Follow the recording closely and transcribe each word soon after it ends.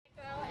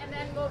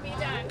and we'll be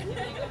done.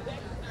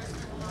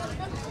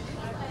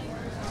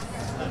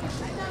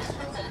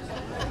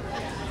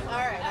 All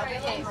right.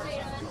 Okay.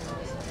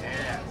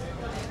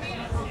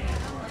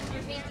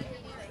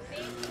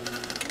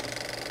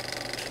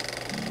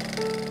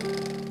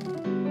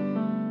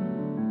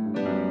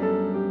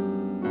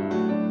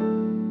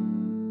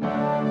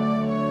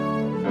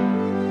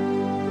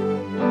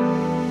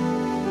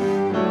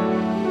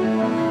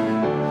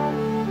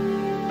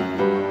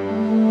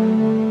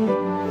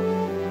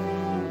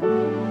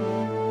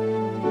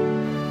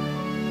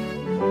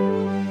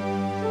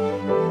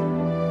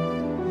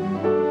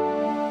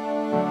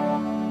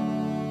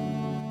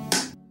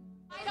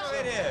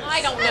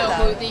 I don't know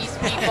who these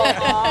people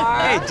are.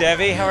 Hey,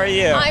 Debbie, how are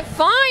you? I'm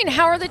fine.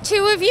 How are the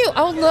two of you?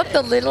 Oh, look,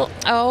 the little,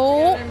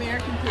 oh.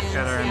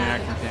 Got our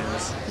American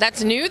pins.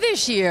 That's new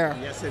this year.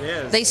 Yes, it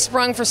is. They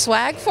sprung for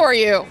swag for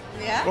you.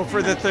 Yeah. Well,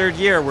 for the third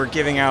year, we're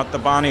giving out the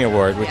Bonnie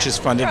Award, which is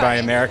funded by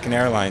American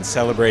Airlines,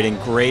 celebrating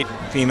great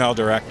female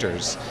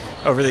directors.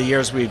 Over the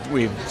years,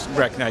 we've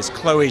recognized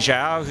Chloe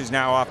Zhao, who's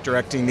now off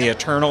directing The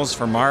Eternals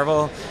for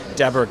Marvel,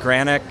 Deborah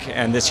Granick,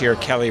 and this year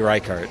Kelly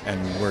Reichardt.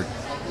 And we're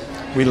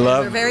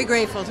very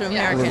grateful to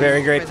American. We're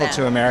very grateful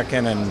to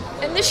American, and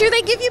this year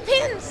they give you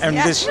pins. And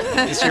this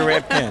year we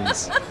have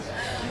pins.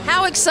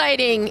 How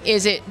exciting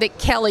is it that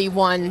Kelly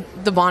won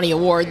the Bonnie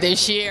Award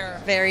this year?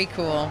 Very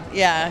cool.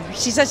 Yeah,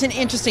 she's such an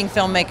interesting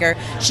filmmaker.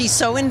 She's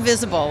so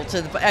invisible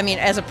to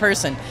as a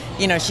person.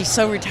 You know, she's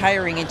so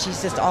retiring and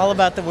she's just all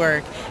about the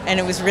work. And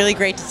it was really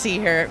great to see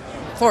her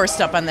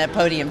forced up on that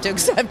podium to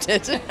accept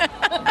it.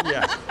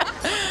 Yeah.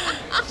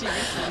 She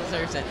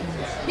deserves it.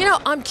 You know,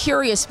 I'm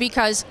curious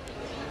because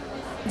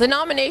the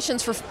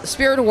nominations for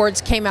Spirit Awards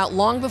came out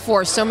long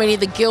before so many of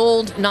the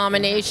Guild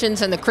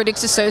nominations and the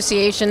Critics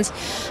Associations.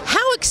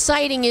 How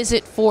exciting is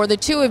it for the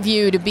two of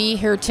you to be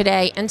here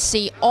today and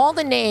see all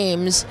the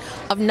names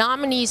of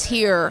nominees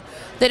here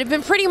that have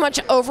been pretty much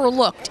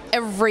overlooked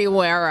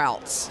everywhere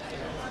else?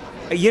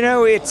 You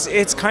know,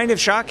 it's kind of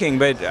shocking,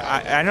 but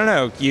I don't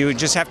know. You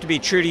just have to be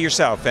true to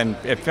yourself. And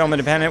at Film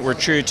Independent, we're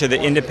true to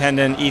the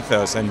independent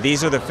ethos. And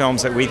these are the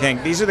films that we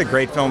think, these are the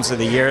great films of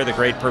the year, the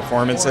great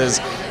performances.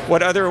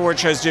 What other award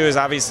shows do is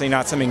obviously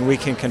not something we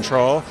can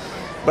control.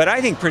 But I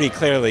think pretty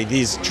clearly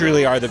these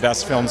truly are the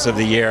best films of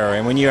the year.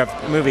 And when you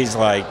have movies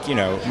like, you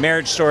know,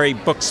 Marriage Story,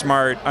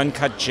 Booksmart,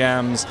 Uncut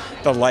Gems,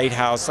 The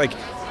Lighthouse, like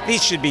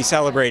these should be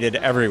celebrated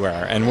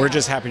everywhere. And we're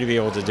just happy to be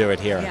able to do it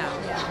here.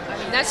 Yeah.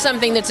 That's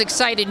something that's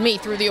excited me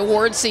through the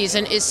award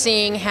season, is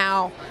seeing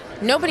how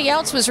nobody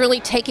else was really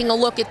taking a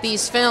look at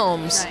these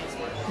films,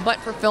 but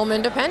for Film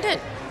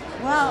Independent.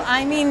 Well,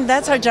 I mean,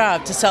 that's our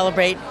job, to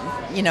celebrate,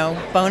 you know,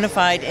 bona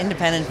fide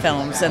independent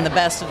films and the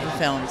best of the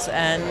films.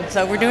 And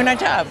so we're doing our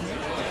job.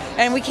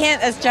 And we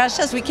can't, as Josh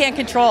says, we can't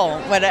control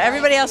what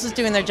everybody else is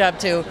doing their job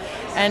too.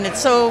 And it's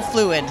so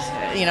fluid,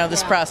 you know,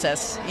 this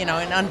process, you know,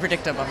 and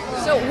unpredictable.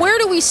 So where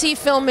do we see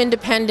Film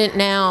Independent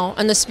now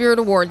and the Spirit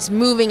Awards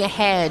moving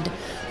ahead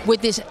with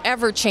this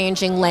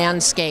ever-changing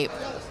landscape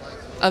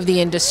of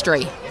the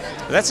industry?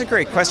 That's a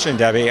great question,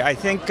 Debbie. I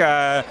think,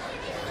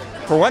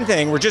 for one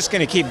thing, we're just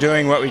going to keep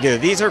doing what we do.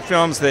 These are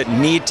films that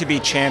need to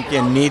be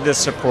championed, need the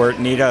support,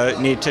 need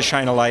to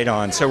shine a light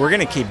on. So we're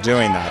going to keep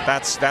doing that.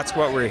 That's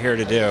what we're here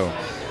to do.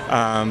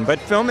 But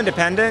Film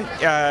Independent,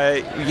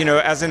 you know,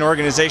 as an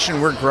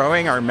organization, we're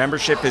growing. Our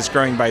membership is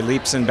growing by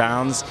leaps and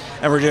bounds,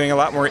 and we're doing a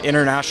lot more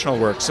international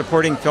work,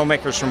 supporting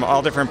filmmakers from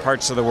all different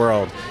parts of the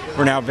world.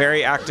 We're now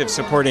very active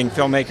supporting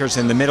filmmakers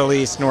in the Middle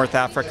East, North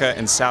Africa,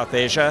 and South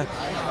Asia.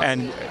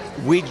 And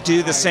we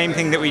do the same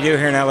thing that we do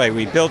here in LA.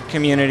 We build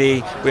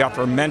community, we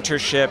offer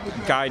mentorship,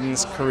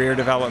 guidance, career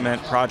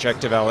development, project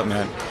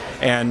development.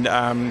 And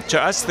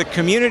to us, the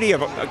community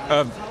of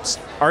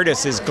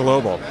artists is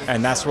global,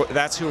 and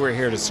that's who we're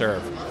here to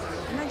serve.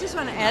 And I just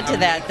want to add to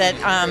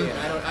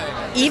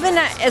that even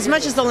as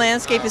much as the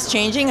landscape is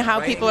changing, how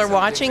people are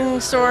watching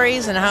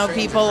stories and how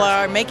people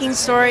are making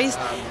stories,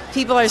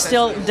 people are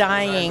still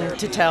dying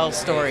to tell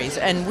stories,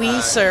 and we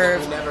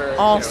serve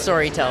all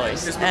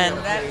storytellers, and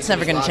that's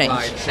never going to change.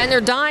 And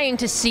they're dying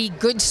to see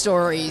good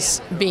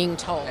stories being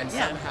told.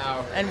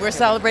 Yeah, and we're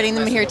celebrating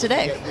them here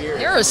today.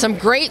 There are some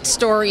great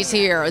stories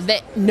here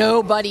that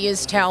nobody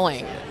is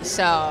telling. So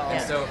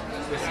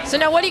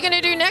now what are you going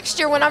to do next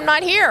year when I'm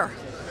not here?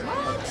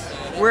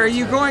 Where are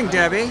you going,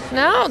 Debbie?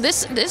 No,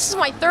 this is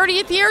my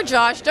 30th year,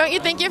 Josh. Don't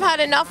you think you've had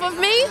enough of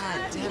me?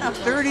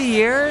 30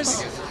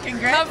 years?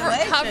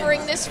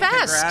 Covering this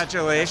fest.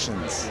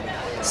 Congratulations.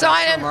 So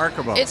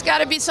remarkable. It's got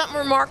to be something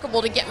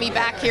remarkable to get me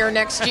back here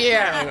next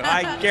year.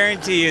 I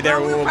guarantee you there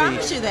will be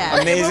amazing it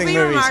will be movies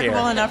here.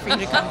 remarkable enough for you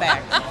to come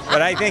back.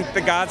 But I think the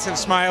gods have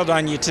smiled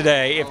on you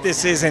today, if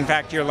this is in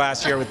fact your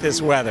last year with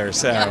this weather.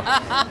 So.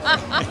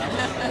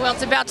 Well,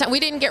 it's about time. We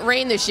didn't get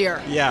rain this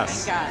year.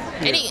 Yes.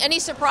 Any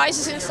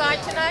surprises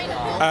inside tonight?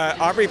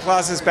 Aubrey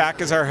Plaza's back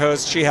as our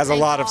host. She has a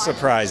lot of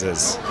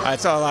surprises.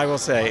 That's all I will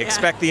say.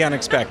 Expect the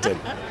unexpected.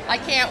 I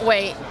can't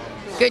wait.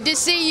 Good to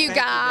see you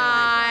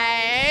guys.